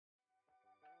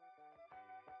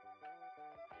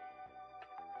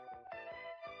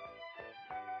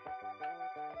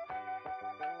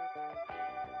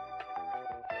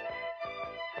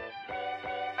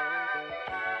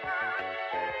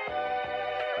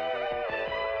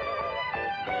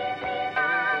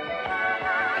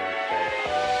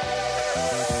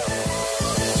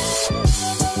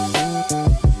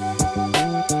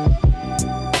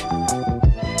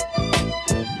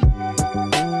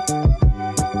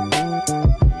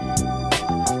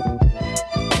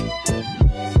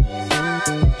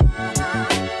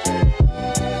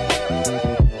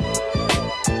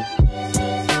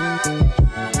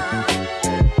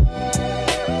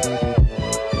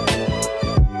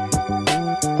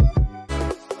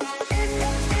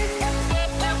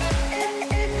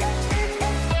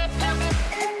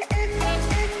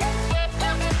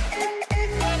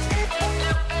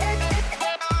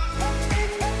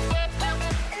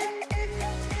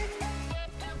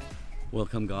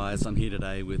Welcome guys, I'm here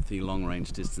today with the long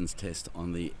range distance test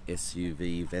on the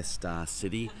SUV Vestar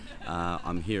City.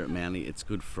 I'm here at Manly. It's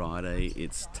Good Friday,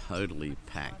 it's totally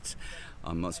packed.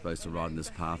 I'm not supposed to ride in this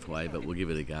pathway, but we'll give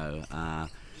it a go.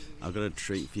 I've got a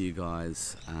treat for you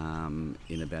guys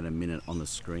in about a minute on the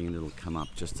screen. It'll come up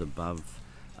just above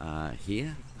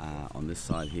here, on this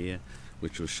side here,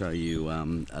 which will show you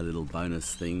a little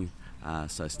bonus thing,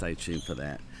 so stay tuned for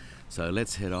that. So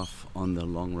let's head off on the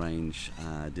long range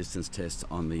distance test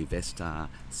on the Vestar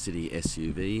City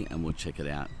SUV and we'll check it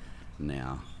out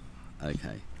now.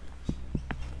 Okay.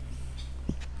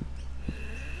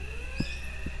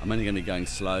 I'm only going to be going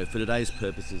slow. For today's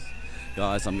purposes,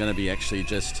 guys, I'm going to be actually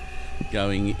just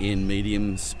going in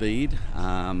medium speed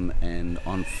and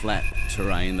on flat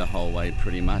terrain the whole way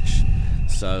pretty much.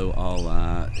 So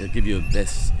I'll give you a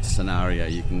best scenario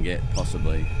you can get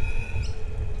possibly.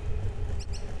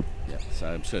 So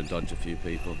I'm just going to dodge a few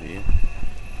people here.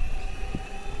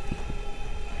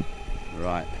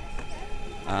 Right.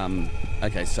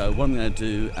 Okay, so what I'm going to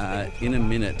do in a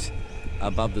minute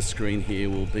above the screen here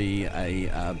will be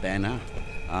a banner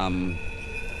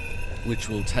which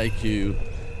will take you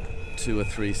to a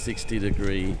 360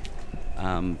 degree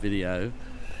video.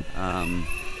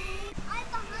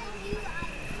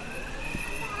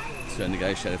 Just going to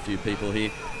negotiate a few people here.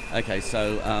 Okay,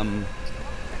 so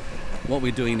what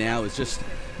we're doing now is just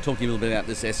talking a little bit about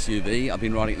this SUV. I've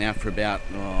been riding it now for about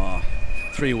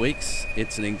 3 weeks.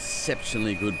 It's an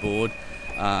exceptionally good board,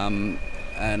 and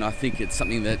I think it's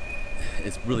something that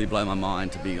it's really blown my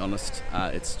mind, to be honest.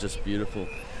 It's just beautiful,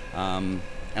 and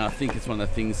I think it's one of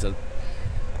the things that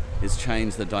has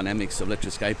changed the dynamics of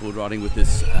electric skateboard riding with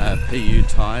this PU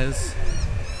tyres.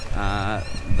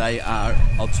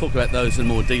 I'll talk about those in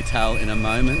more detail in a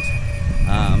moment.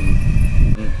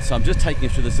 So I'm just taking you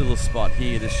through this little spot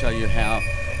here to show you how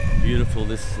beautiful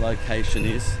this location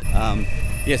is.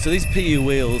 Yeah, so these PU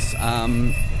wheels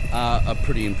are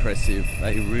pretty impressive.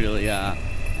 They really are,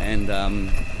 and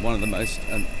one of the most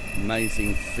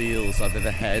amazing feels I've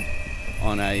ever had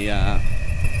on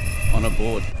a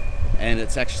board. And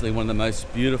it's actually one of the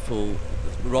most beautiful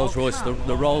Rolls-Royce.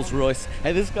 The Rolls-Royce.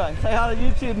 Hey, this guy, say hi to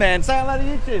YouTube, man. Say hello to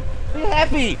YouTube. Be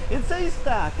happy. It's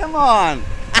Easter. Come on.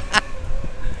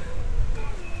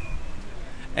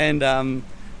 And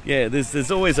yeah, there's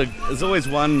always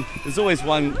one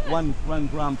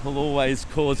grump will always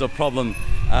cause a problem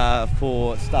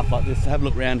for stuff like this. So have a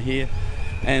look around here,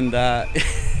 and I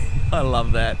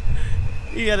love that.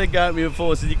 He had a go at me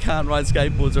before, said you can't ride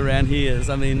skateboards around here.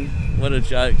 I mean, what a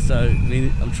joke. So I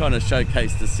mean, I'm trying to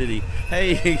showcase the city.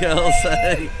 Hey girls,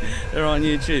 hey, they're on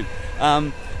YouTube.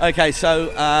 Okay,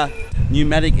 so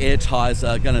pneumatic air tyres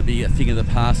are going to be a thing of the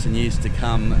past in years to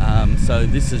come. So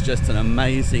this is just an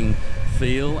amazing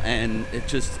feel, and it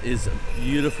just is a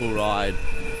beautiful ride.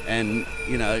 And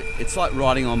you know, it's like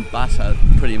riding on butter,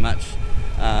 pretty much.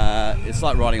 It's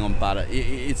like riding on butter.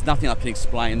 It's nothing I can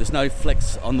explain. There's no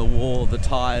flex on the wall, the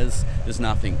tyres, there's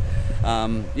nothing.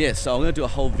 Yeah, so I'm going to do a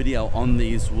whole video on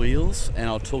these wheels, and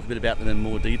I'll talk a bit about them in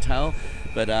more detail.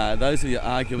 But those of you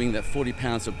arguing that 40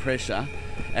 pounds of pressure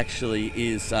actually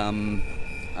is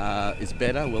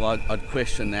better, well, I'd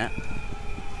question that.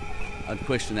 I'd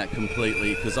question that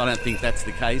completely, because I don't think that's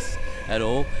the case at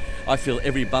all. I feel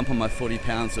every bump on my 40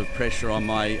 pounds of pressure on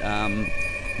my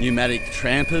pneumatic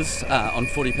trampas. On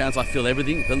 40 pounds I feel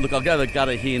everything. But look, I'll go to the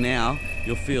gutter here now.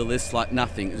 You'll feel this like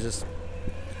nothing. It's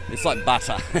like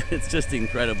butter. It's just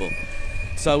incredible.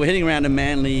 So we're heading around to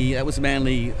Manly. That was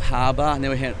Manly Harbour. Now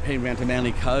we're heading around to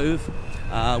Manly Cove,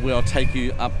 where I'll take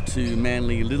you up to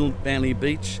Little Manly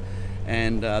Beach,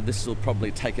 and this will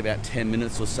probably take about 10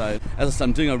 minutes or so. As I said,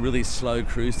 I'm doing a really slow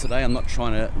cruise today. I'm not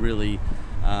trying to really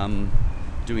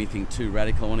do anything too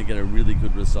radical. I want to get a really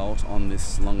good result on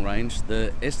this long range.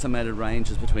 The estimated range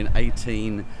is between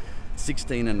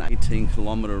 16 and 18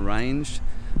 kilometre range.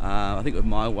 I think with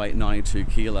my weight, 92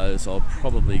 kilos, I'll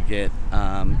probably get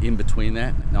in between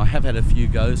that. Now, I have had a few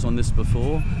goes on this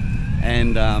before,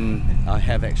 and I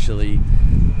have actually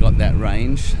got that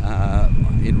range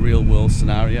in real world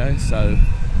scenario. So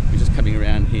we're just coming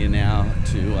around here now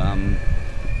to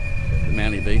the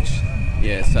Manly Beach.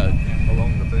 Yeah, so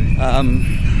along the beach.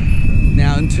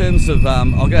 Now, in terms of,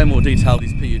 I'll go in more detail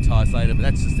with these PU tyres later, but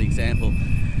that's just the example.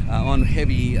 On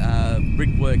heavy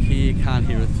brickwork here, can't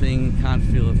hear a thing, can't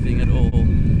feel a thing at all.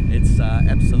 It's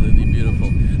absolutely beautiful.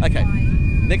 Okay,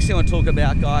 next thing I want to talk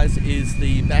about, guys, is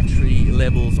the battery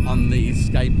levels on these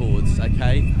skateboards,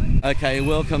 okay? Okay,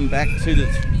 welcome back to the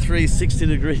 360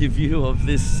 degree view of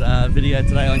this video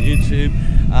today on YouTube.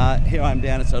 Here I'm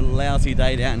down, it's a lousy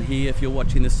day down here. If you're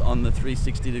watching this on the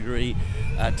 360 degree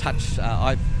touch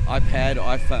iPad,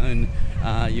 iPhone,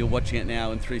 you're watching it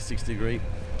now in 360 degree.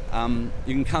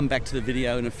 You can come back to the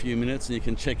video in a few minutes and you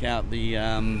can check out the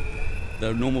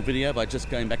normal video by just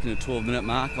going back in the 12-minute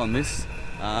mark on this.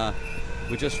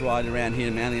 We're just riding around here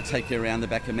in Manly. I'll take you around the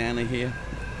back of Manly here.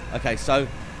 Okay, so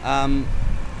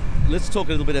let's talk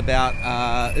a little bit about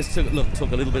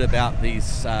talk a little bit about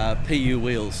these PU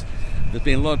wheels. There's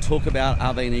been a lot of talk about,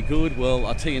 are they any good? Well,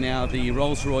 I'll tell you now, the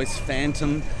Rolls-Royce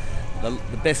Phantom,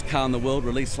 the best car in the world,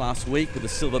 released last week with a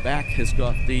silver back, has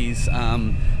got these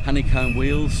honeycomb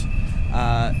wheels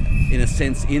in a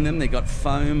sense in them. They've got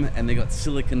foam and they've got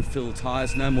silicon-filled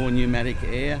tyres, no more pneumatic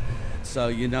air. So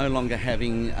you're no longer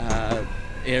having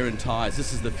air in tyres.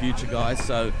 This is the future, guys,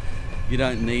 so you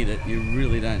don't need it. You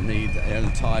really don't need air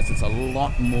in tyres. It's a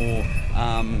lot more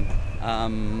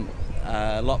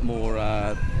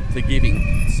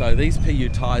forgiving. So these PU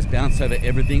tyres bounce over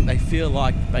everything. They feel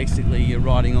like basically you're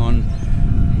riding on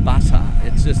butter.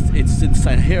 It's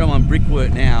insane. Here I'm on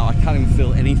brickwork now. I can't even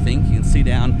feel anything. You can see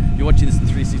down, you're watching this in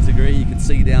 360 degree, you can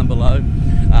see down below.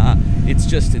 It's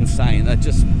just insane. I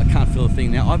can't feel a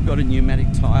thing. Now I've got a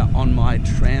pneumatic tyre on my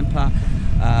trampa,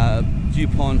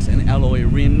 DuPont and alloy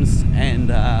rims, and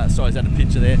sorry, is that a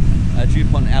picture there?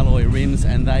 DuPont alloy rims,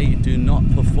 and they do not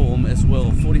perform as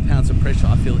well. 40 pounds of pressure,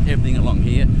 I feel everything along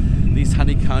here. These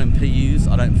honeycomb PUs,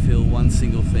 I don't feel one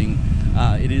single thing.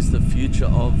 It is the future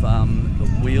of the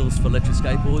wheels for electric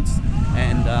skateboards,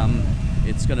 and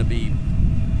it's going to be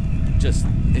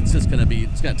it's going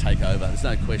to take over. There's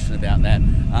no question about that.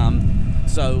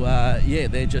 Yeah,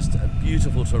 they're just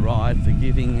beautiful to ride,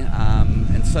 forgiving,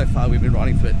 and so far we've been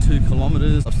riding for about 2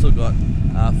 kilometres. I've still got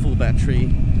full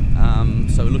battery,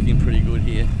 so we're looking pretty good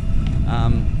here.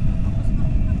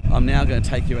 I'm now going to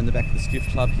take you in the back of the Skiff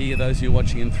Club here. Those of you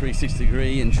watching in 360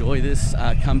 degree, enjoy this.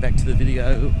 Come back to the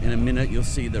video in a minute. You'll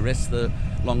see the rest of the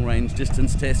long range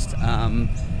distance test.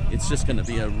 It's just going to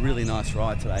be a really nice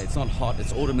ride today. It's not hot,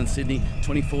 it's autumn in Sydney,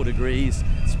 24 degrees.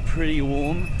 It's pretty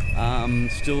warm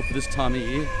still for this time of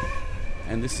year.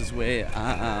 And this is where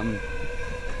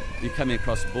you're coming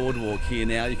across Boardwalk here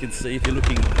now. You can see, if you're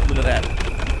looking, look at that.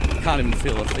 You can't even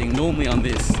feel a thing. Normally on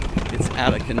this, it's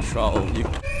out of control.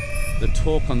 The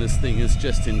torque on this thing is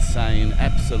just insane,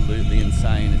 absolutely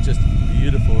insane. It's just a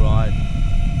beautiful ride.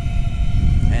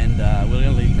 And we're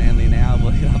going to leave Manly now.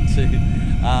 We'll head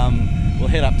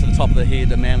up to the top of the hill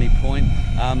to Manly Point.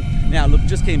 Now look,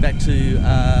 just getting back to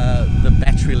the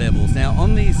battery levels. Now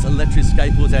on these electric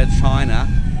skateboards out of China,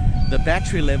 the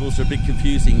battery levels are a bit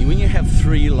confusing. When you have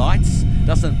 3 lights,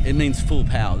 it means full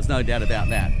power, there's no doubt about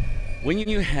that. When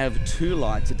you have 2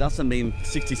 lights, it doesn't mean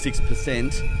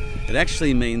 66%, it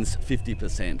actually means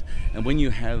 50%. And when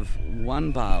you have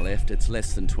 1 bar left, it's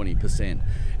less than 20%.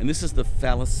 And this is the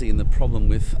fallacy and the problem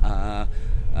with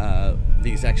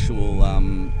these actual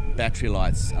battery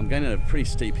lights. I'm going at a pretty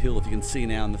steep hill, if you can see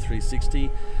now in the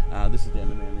 360. This is down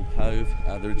to Manly Cove.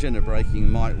 The regenerative braking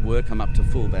might work. I'm up to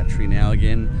full battery now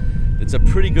again. It's a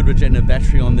pretty good regenerative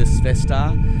battery on this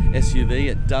Vestar SUV.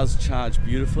 It does charge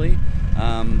beautifully.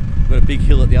 We've got a big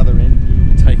hill at the other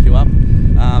end to take you up.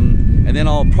 And then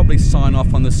I'll probably sign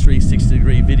off on this 360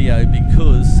 degree video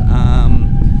because I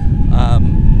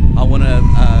want to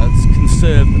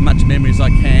conserve as much memory as I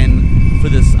can for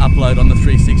this upload on the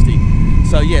 360.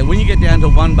 So yeah, when you get down to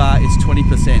 1 bar, it's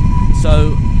 20%.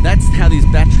 So that's how these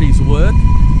batteries work.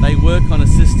 They work on a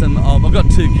system of, I've got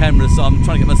 2 cameras, so I'm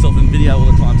trying to get myself in video all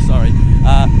the time, sorry.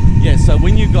 Yeah, so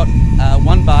when you've got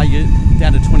 1 bar, you're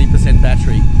down to 20%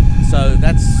 battery. So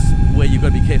that's where you've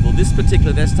got to be careful. This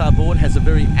particular Vestar board has a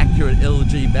very accurate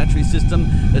LG battery system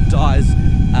that dies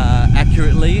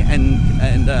accurately and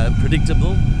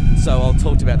predictable. So I'll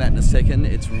talk about that in a second.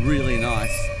 It's really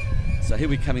nice. So here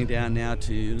we're coming down now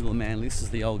to Little Manly. This is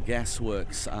the old gas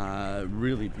works,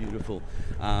 really beautiful.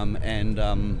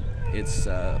 It's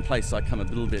a place I come a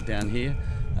little bit down here.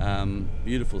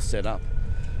 Beautiful setup.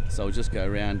 So I'll just go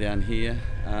around down here.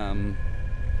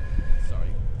 Sorry.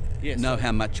 Yeah, know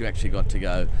how much you actually got to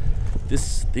go.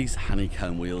 These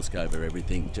honeycomb wheels go over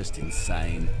everything, just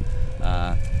insane.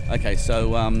 Okay, so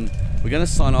we're going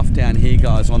to sign off down here,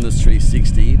 guys, on this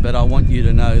 360, but I want you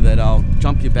to know that I'll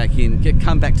jump you back in,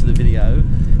 come back to the video,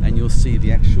 and you'll see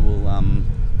the actual,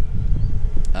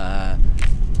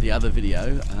 the other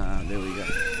video. There we go.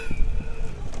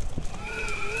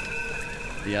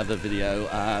 The other video,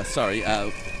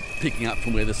 picking up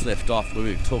from where this left off, where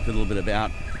we talk a little bit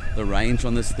about the range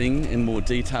on this thing in more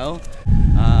detail.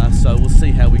 So we'll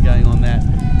see how we're going on that.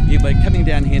 Yeah, we're coming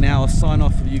down here now. I'll sign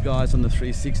off with you guys on the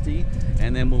 360,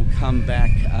 and then we'll come back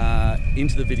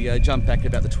into the video, jump back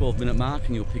about the 12-minute mark,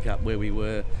 and you'll pick up where we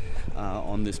were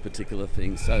on this particular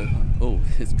thing. So, oh,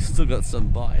 it's still got some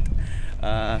bite.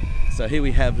 So here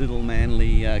we have Little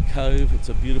Manly Cove. It's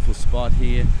a beautiful spot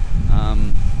here.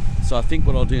 So I think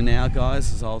what I'll do now,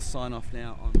 guys, is I'll sign off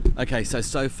now. Okay,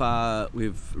 so far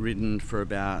we've ridden for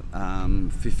about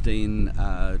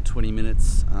 15-20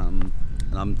 minutes, and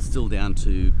I'm still down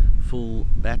to full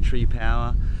battery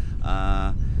power.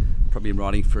 Probably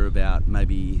riding for about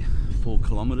maybe 4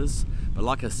 kilometers. But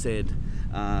like I said,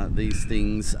 these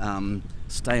things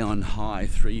stay on high,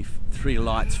 three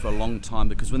lights for a long time,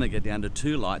 because when they get down to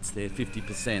 2 lights, they're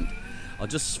 50%. I'll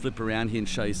just flip around here and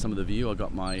show you some of the view. I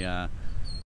got my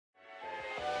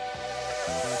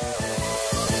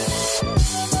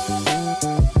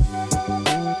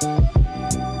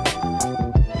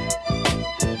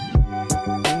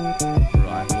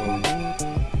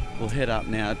we'll head up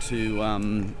now to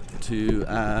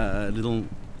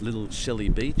Little Shelley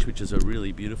Beach, which is a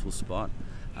really beautiful spot.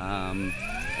 And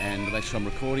make sure I'm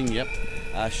recording. Yep,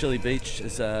 Shelley Beach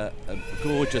is a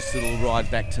gorgeous little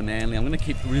ride back to Manly. I'm going to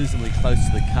keep reasonably close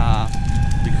to the car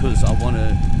because I want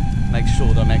to make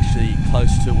sure that I'm actually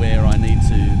close to where I need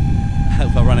to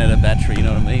if I run out of battery, you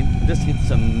know what I mean? Just hit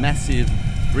some massive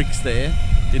bricks there,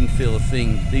 didn't feel a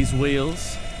thing. These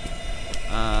wheels,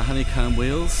 honeycomb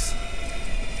wheels,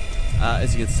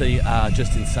 as you can see, are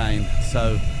just insane.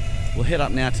 So we'll head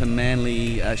up now to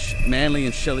Manly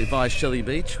and Shelley via Shelley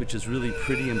Beach, which is really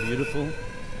pretty and beautiful.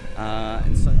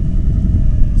 And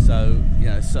so you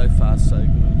know, so far so good.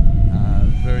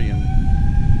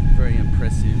 Very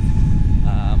impressive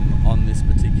on this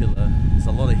particular. There's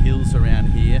a lot of hills around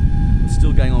here. I'm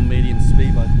still going on medium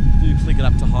speed, but I do click it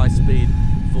up to high speed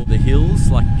for the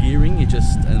hills, like gearing. You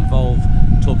just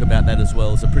talk about that as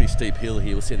well. It's a pretty steep hill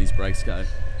here. We'll see how these brakes go.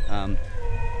 Yeah,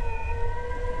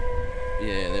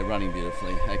 they're running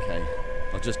beautifully. Okay,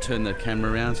 I'll just turn the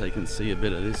camera around so you can see a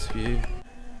bit of this view.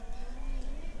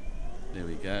 There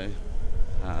we go.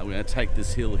 We're going to take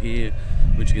this hill here,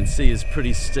 which you can see is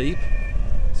pretty steep.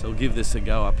 So we'll give this a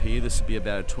go up here. This will be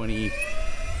about a 24%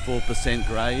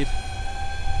 grade.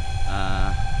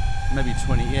 Maybe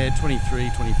 23,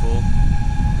 24.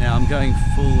 Now I'm going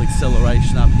full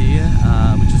acceleration up here,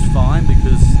 which is fine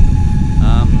because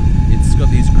it's got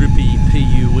these grippy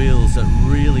PU wheels that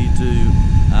really do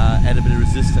add a bit of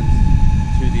resistance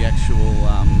to the actual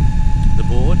the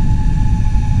board.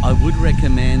 I would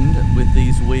recommend with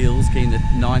these wheels getting the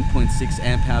 9.6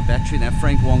 amp hour battery. Now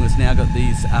Frank Wong has now got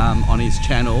these on his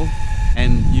channel,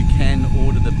 and you can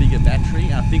order the bigger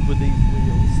battery. I think with these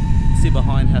wheels, see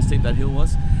behind how steep that hill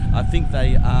was, I think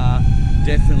they are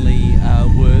definitely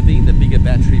worthy, the bigger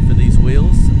battery for these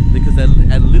wheels, because they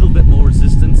add a little bit more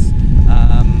resistance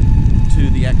to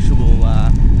the actual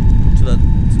to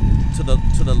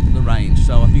the range.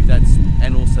 So I think that's,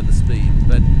 and also the speed.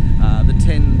 But the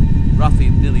roughly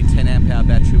nearly 10 amp hour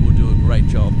battery will do a great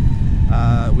job.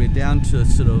 We're down to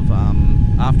sort of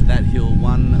after that hill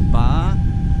 1 bar,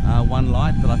 1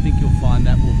 light, but I think you'll find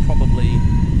that will probably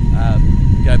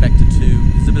go back to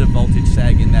 2. There's a bit of voltage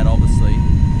sag in that, obviously.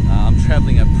 I'm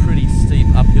travelling a pretty steep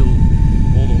uphill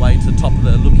all the way to the top of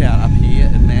the lookout up here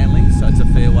at Manly, so it's a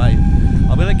fair way.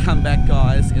 I'm going to come back,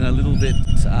 guys, in a little bit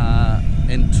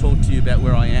and talk to you about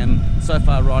where I am. So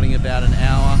far riding about an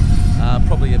hour,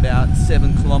 probably about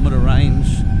 7 kilometre range,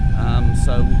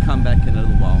 so we'll come back in a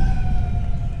little while.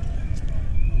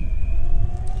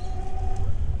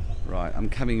 Right, I'm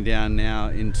coming down now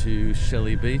into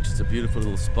Shelley Beach. It's a beautiful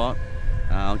little spot.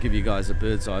 I'll give you guys a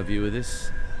bird's eye view of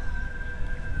this.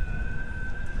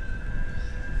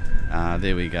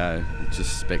 There we go, it's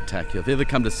just spectacular. If you ever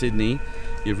come to Sydney,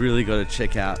 you've really got to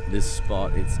check out this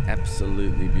spot. It's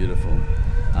absolutely beautiful.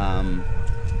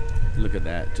 Look at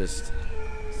that, just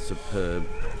superb.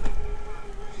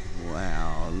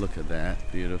 Wow, look at that,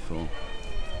 beautiful.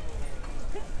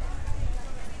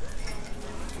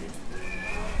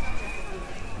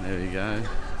 There we go,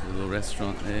 a little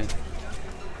restaurant there.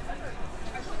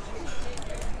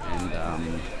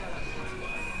 And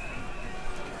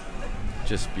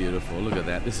just beautiful. Look at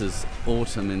that. This is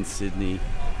autumn in Sydney,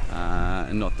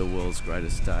 and not the world's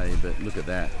greatest day, but look at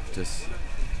that, just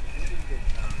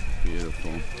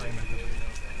beautiful.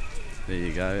 There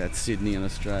you go. That's Sydney in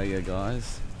Australia,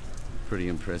 guys. Pretty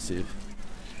impressive.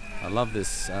 I love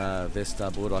this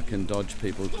Vestar board. I can dodge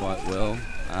people quite well,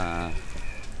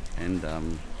 and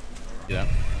yeah,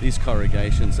 these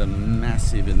corrugations are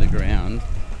massive in the ground,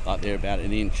 like they're about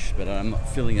 1 inch, but I'm not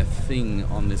feeling a thing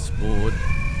on this board.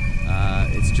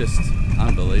 It's just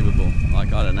unbelievable.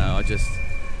 Like, I don't know, I just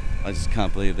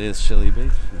can't believe there's Shelley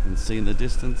Beach. You can see in the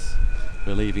distance.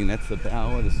 We're leaving, that's the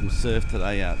Bower. There's some surf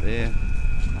today out there.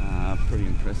 Pretty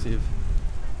impressive.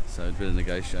 So a bit of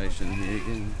negotiation here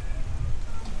again.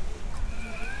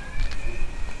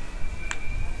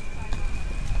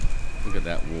 Look at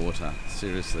that water.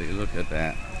 Seriously, look at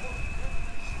that.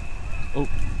 Oh.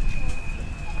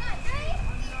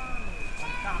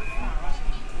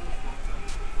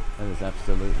 That is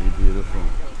absolutely beautiful.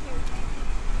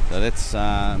 So that's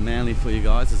Manly for you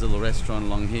guys. There's a little restaurant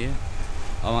along here.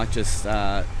 I might just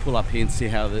pull up here and see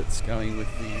how that's going with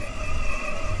the...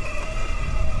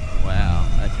 Wow,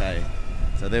 okay.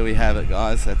 So there we have it,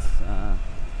 guys.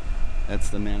 That's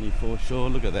the Manly foreshore.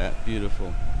 Look at that,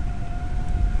 beautiful.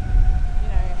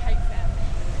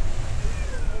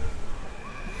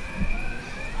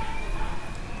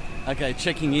 Okay,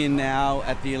 checking in now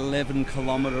at the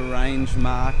 11-kilometre range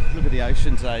mark. Look at the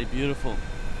ocean today, beautiful.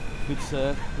 Good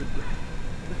surf.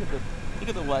 Look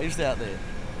at the waves out there.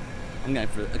 I'm going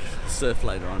for a surf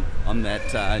later on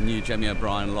that new Jamie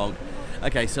O'Brien log.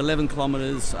 Okay, so 11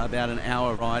 kilometres, about an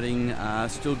hour riding.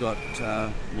 Still got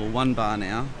well, 1 bar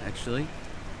now actually,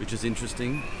 which is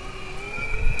interesting.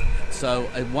 So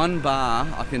at 1 bar,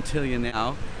 I can tell you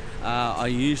now, I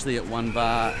usually at 1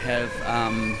 bar have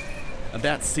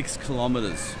about 6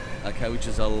 kilometres, okay, which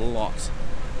is a lot.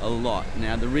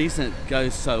 Now the reason it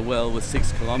goes so well with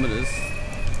 6 kilometres,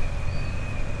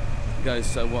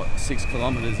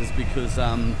 is because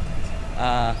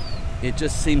it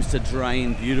just seems to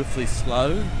drain beautifully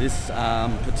slow. This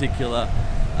particular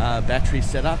battery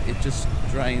setup, it just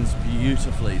drains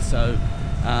beautifully. So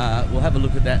we'll have a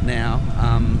look at that now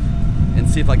and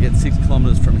see if I get 6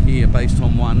 kilometres from here based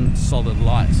on one solid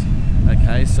light.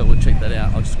 Okay, so we'll check that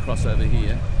out. I'll just cross over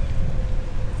here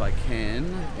if I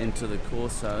can into the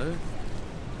Corso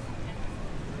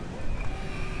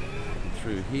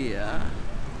through here.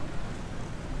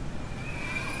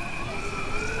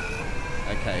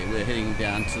 Okay, we're heading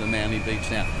down to the Manly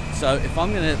Beach now. So if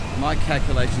my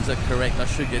calculations are correct, I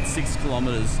should get 6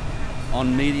 kilometres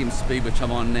on medium speed, which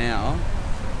I'm on now,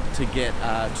 to get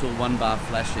to a 1 bar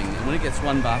flashing. And when it gets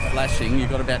 1 bar flashing, you've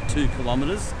got about 2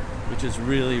 kilometres, which is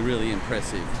really, really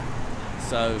impressive.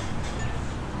 So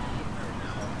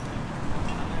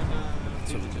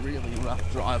it's a really rough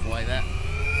driveway that.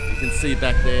 You can see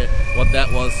back there what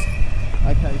that was.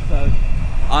 Okay, so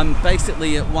I'm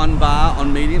basically at 1 bar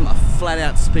on medium. A flat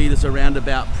out speed is around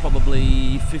about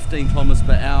probably 15 kilometers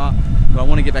per hour. But I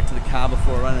want to get back to the car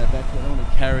before I run out of battery. I don't want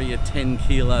to carry a 10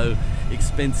 kilo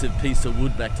expensive piece of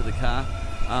wood back to the car.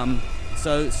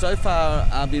 So far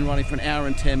I've been riding for an hour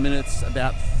and 10 minutes,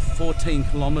 about 14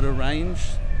 kilometer range.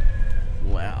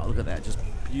 Wow, look at that, just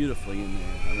beautifully in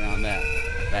there, around that,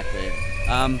 back there.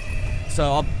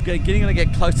 So I'm gonna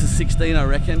get close to 16, I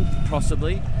reckon,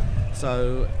 possibly.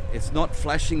 So it's not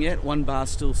flashing yet, 1 bar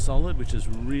still solid, which is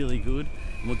really good.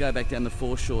 And we'll go back down the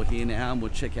foreshore here now and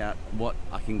we'll check out what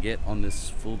I can get on this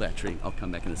full battery. I'll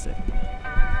come back in a sec.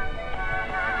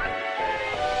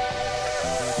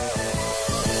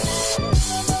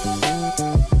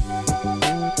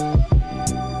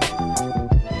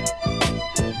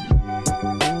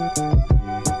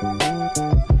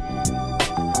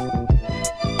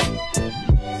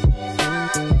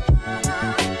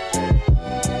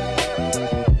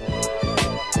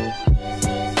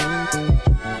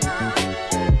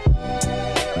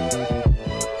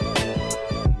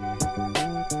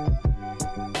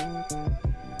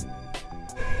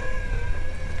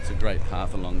 Great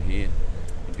path along here,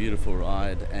 a beautiful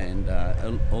ride, and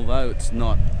although it's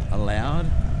not allowed,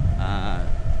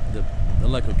 the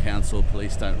local council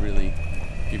police don't really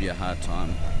give you a hard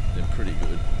time. They're pretty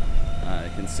good.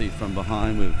 You can see from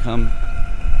behind we've come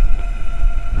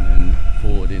and then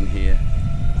forward in here.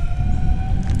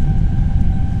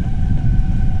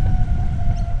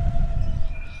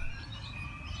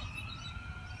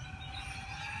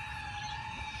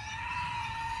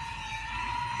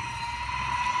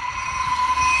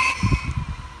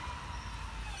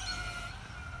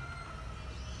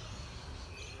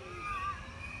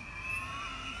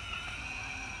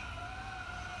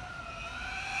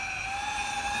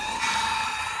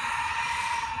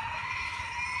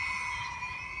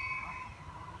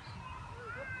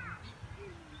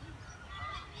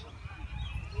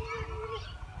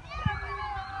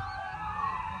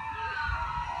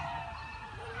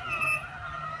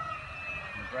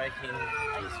 Braking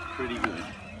is pretty good.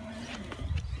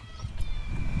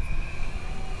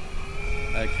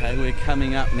 Okay, we're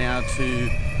coming up now to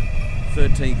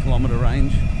 13 kilometre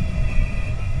range,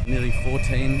 nearly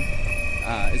 14.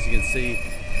 As you can see,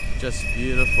 just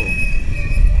beautiful.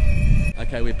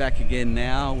 Okay, we're back again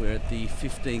now. We're at the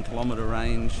 15 kilometre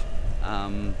range,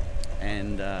 and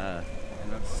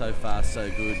so far so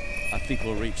good. I think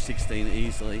we'll reach 16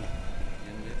 easily.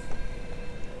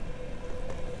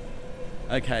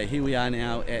 Okay, here we are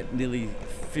now at nearly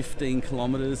 15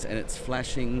 kilometres and it's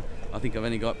flashing I think I've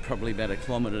only got probably about 1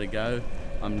 kilometre to go.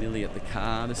 I'm nearly at the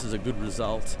car. This is a good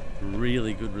result,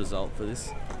 really good result for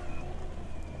this.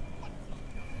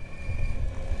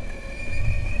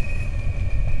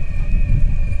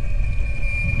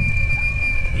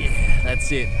 Yeah,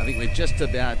 that's it. I think we're just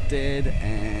about dead,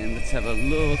 and let's have a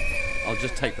look. I'll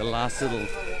just take the last little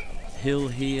hill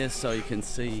here so you can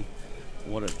see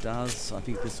what it does. I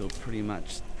think this will pretty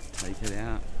much take it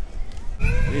out.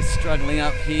 We're struggling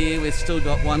up here. We've still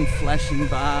got one flashing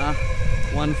bar.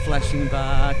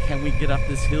 Can we get up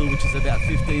this hill, which is about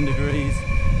 15 degrees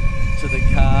to the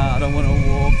car? I don't want to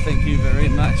walk, thank you very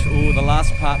much. Oh, the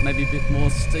last part may be a bit more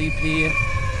steep here.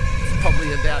 It's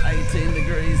probably about 18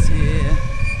 degrees here.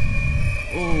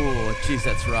 Oh, geez,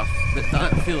 that's rough. But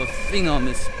don't feel a thing on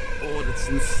this board, it's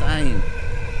insane.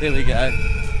 There we go.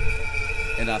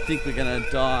 And I think we're gonna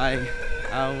die,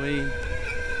 are we?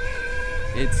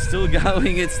 It's still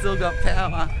going, it's still got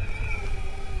power.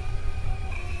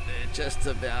 They're just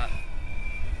about,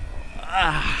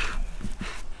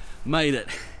 made it.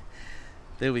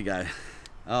 There we go.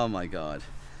 Oh my God,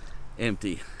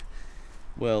 empty.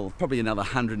 Well, probably another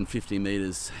 150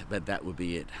 meters, but that would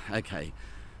be it. Okay,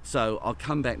 so I'll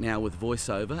come back now with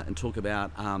voiceover and talk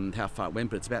about how far it went,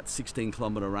 but it's about 16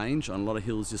 kilometer range on a lot of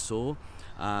hills you saw.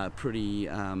 Pretty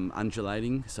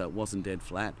undulating, so it wasn't dead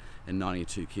flat, and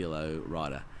 92 kilo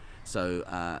rider. So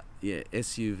yeah,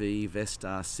 SUV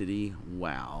Vestar City,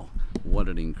 wow, what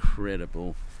an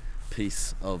incredible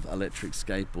piece of electric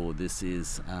skateboard this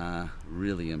is.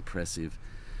 Really impressive.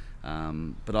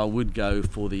 But I would go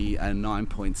for the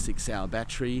 9.6 hour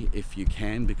battery if you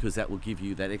can, because that will give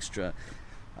you that extra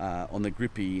on the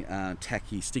grippy,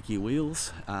 tacky, sticky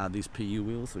wheels, these PU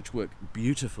wheels, which work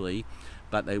beautifully,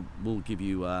 but they will give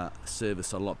you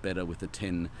service a lot better with the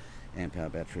 10 amp hour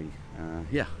battery.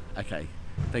 Yeah, okay.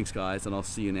 Thanks guys, and I'll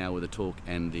see you now with a talk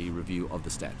and the review of the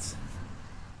stats.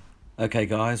 Okay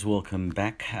guys, welcome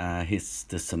back. Here's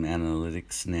just some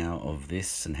analytics now of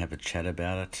this and have a chat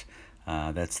about it.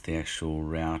 That's the actual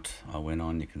route I went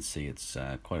on. You can see it's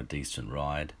quite a decent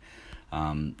ride.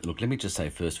 Look, let me just say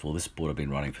first of all, this board I've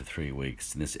been riding for 3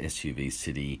 weeks, and this SUV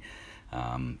City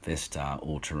Vestar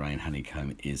all-terrain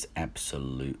Honeycomb is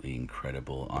absolutely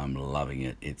incredible. I'm loving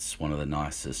it. It's one of the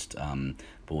nicest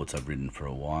boards I've ridden for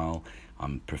a while.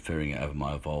 I'm preferring it over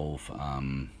my Evolve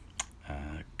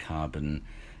Carbon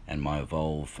and my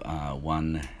Evolve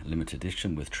 1 limited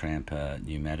edition with Trampa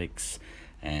pneumatics.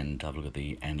 And have a look at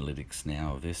the analytics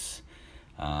now of this.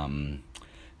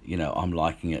 You know, I'm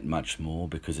liking it much more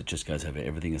because it just goes over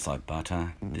everything. It's like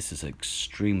butter. This is an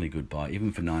extremely good buy,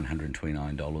 even for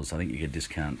 $929. I think you get a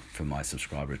discount for my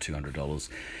subscriber at $200.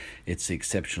 It's an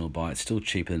exceptional buy. It's still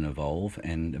cheaper than Evolve,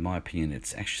 and in my opinion,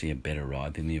 it's actually a better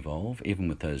ride than the Evolve, even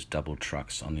with those double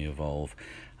trucks on the Evolve.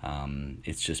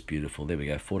 It's just beautiful. There we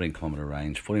go, 14 kilometer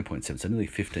range, 14.7, so nearly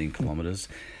 15 kilometers.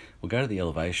 We'll go to the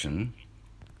elevation.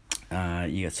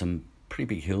 You got some pretty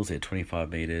big hills there, 25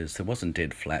 meters. It wasn't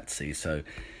dead flat, see, so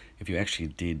if you actually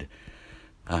did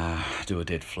do a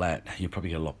dead flat, you probably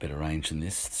get a lot better range than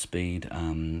this. Speed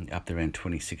up there around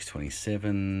 26,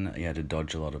 27. You had to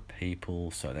dodge a lot of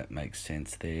people, so that makes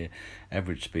sense there.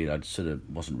 Average speed, I sort of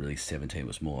wasn't really 17, it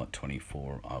was more like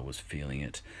 24. I was feeling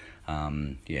it.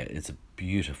 Yeah, it's a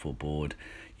beautiful board.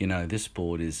 You know, this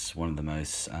board is one of the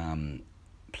most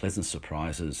pleasant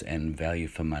surprises and value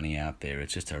for money out there.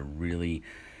 It's just a really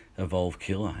Evolve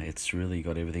killer. It's really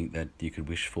got everything that you could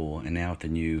wish for, and now with the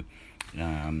new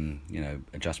you know,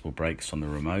 adjustable brakes on the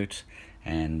remote,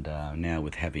 and now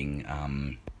with having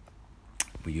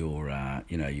your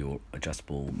you know, your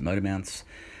adjustable motor mounts,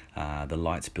 the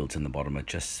lights built in the bottom are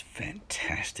just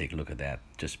fantastic. Look at that,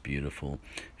 just beautiful.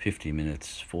 50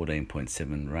 minutes,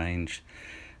 14.7 range.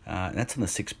 That's on the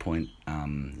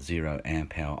 6.0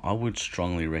 amp hour. I would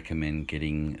strongly recommend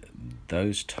getting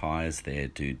those tires there.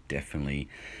 Do definitely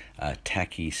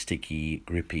tacky, sticky,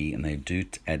 grippy, and they do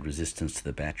add resistance to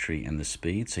the battery and the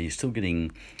speed. So you're still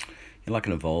getting, you're like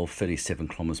an Evolve, 37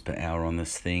 kilometers per hour on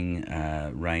this thing.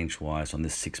 Range-wise on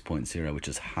this 6.0, which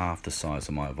is half the size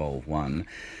of my Evolve 1,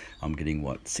 I'm getting,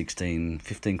 what, 16,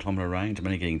 15 kilometer range? I'm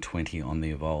only getting 20 on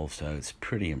the Evolve, so it's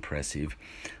pretty impressive.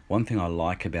 One thing I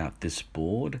like about this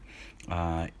board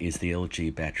is the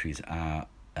LG batteries are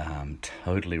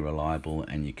totally reliable,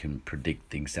 and you can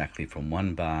predict exactly from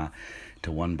 1 bar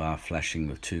to 1 bar flashing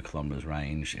with 2 kilometers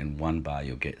range, and 1 bar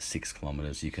you'll get 6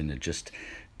 kilometers. You can just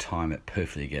time it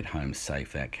perfectly to get home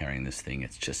safe without carrying this thing.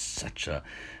 It's just such a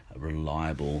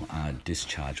reliable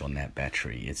discharge on that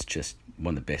battery. It's just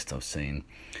one of the best I've seen.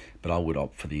 But I would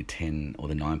opt for the 10 or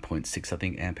the 9.6, I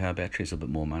think, amp hour battery. Is a bit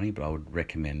more money, but I would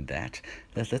recommend that.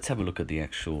 Let's have a look at the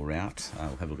actual route.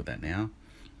 We'll have a look at that now.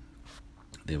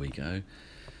 There we go.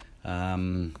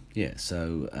 Yeah,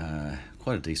 so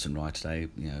quite a decent ride today.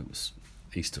 You know, it was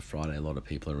Easter Friday, a lot of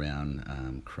people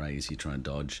around, crazy trying to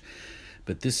dodge.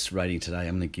 But this rating today,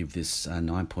 I'm going to give this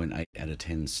 9.8 out of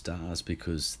 10 stars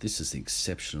because this is an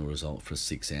exceptional result for a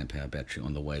 6 amp hour battery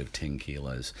on the weight of 10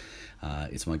 kilos.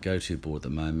 It's my go-to board at the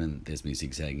moment. There's me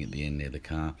zigzagging at the end near the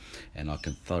car, and I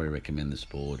can thoroughly recommend this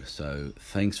board. So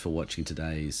thanks for watching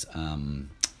today's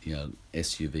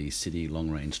SUV city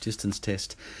long range distance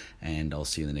test, and I'll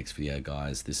see you in the next video,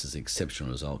 guys. This is an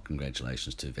exceptional result.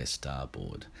 Congratulations to Vestar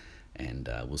board, and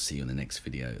we'll see you in the next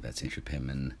video. That's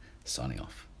Penman signing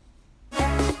off.